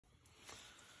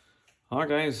All right,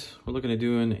 guys, we're looking at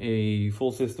doing a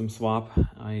full system swap.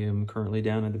 I am currently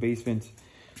down in the basement,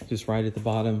 just right at the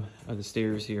bottom of the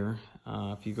stairs here.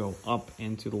 If you go up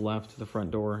and to the left, the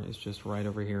front door is just right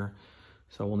over here.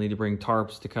 So we'll need to bring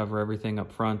tarps to cover everything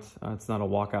up front. It's not a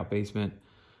walkout basement,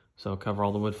 so cover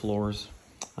all the wood floors.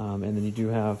 And then you do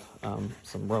have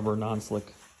some rubber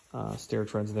non-slick stair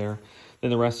treads there. Then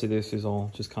the rest of this is all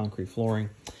just concrete flooring.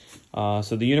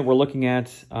 So the unit we're looking at,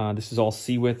 this is all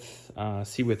C-width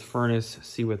furnace,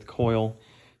 C-width coil.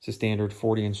 It's a standard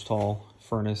 40-inch tall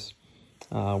furnace.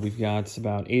 We've got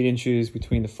about 8 inches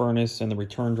between the furnace and the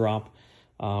return drop,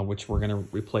 which we're going to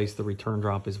replace the return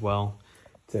drop as well.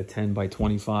 It's a 10 by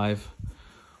 25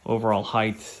 overall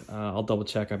height. I'll double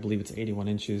check. I believe it's 81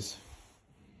 inches.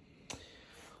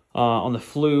 On the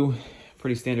flue,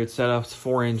 pretty standard setup. It's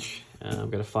 4-inch.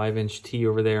 I've got a 5-inch T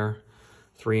over there.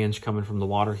 3-inch coming from the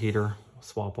water heater. We'll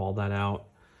swap all that out.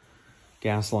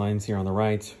 Gas lines here on the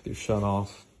right, they're shut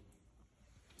off.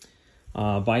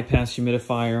 Bypass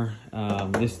humidifier.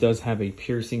 This does have a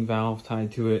piercing valve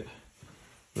tied to it,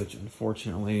 which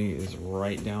unfortunately is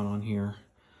right down on here.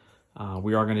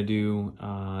 We are going to do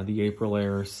the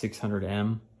Aprilaire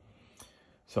 600M,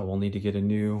 so we'll need to get a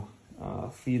new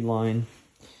feed line,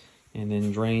 and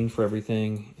then drain for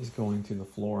everything is going to the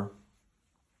floor.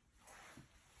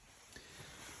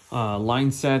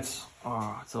 Line sets,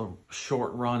 it's a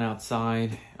short run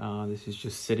outside. This is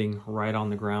just sitting right on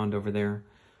the ground over there.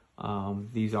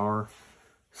 These are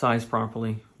sized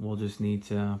properly. We'll just need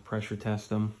to pressure test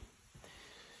them.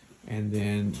 And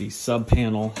then the sub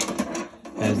panel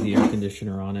has the air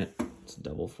conditioner on it. It's a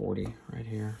double 40 right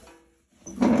here.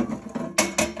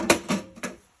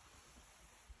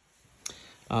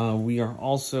 We are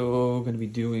also going to be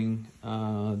doing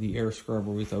the air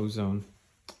scrubber with ozone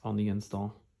on the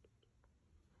install.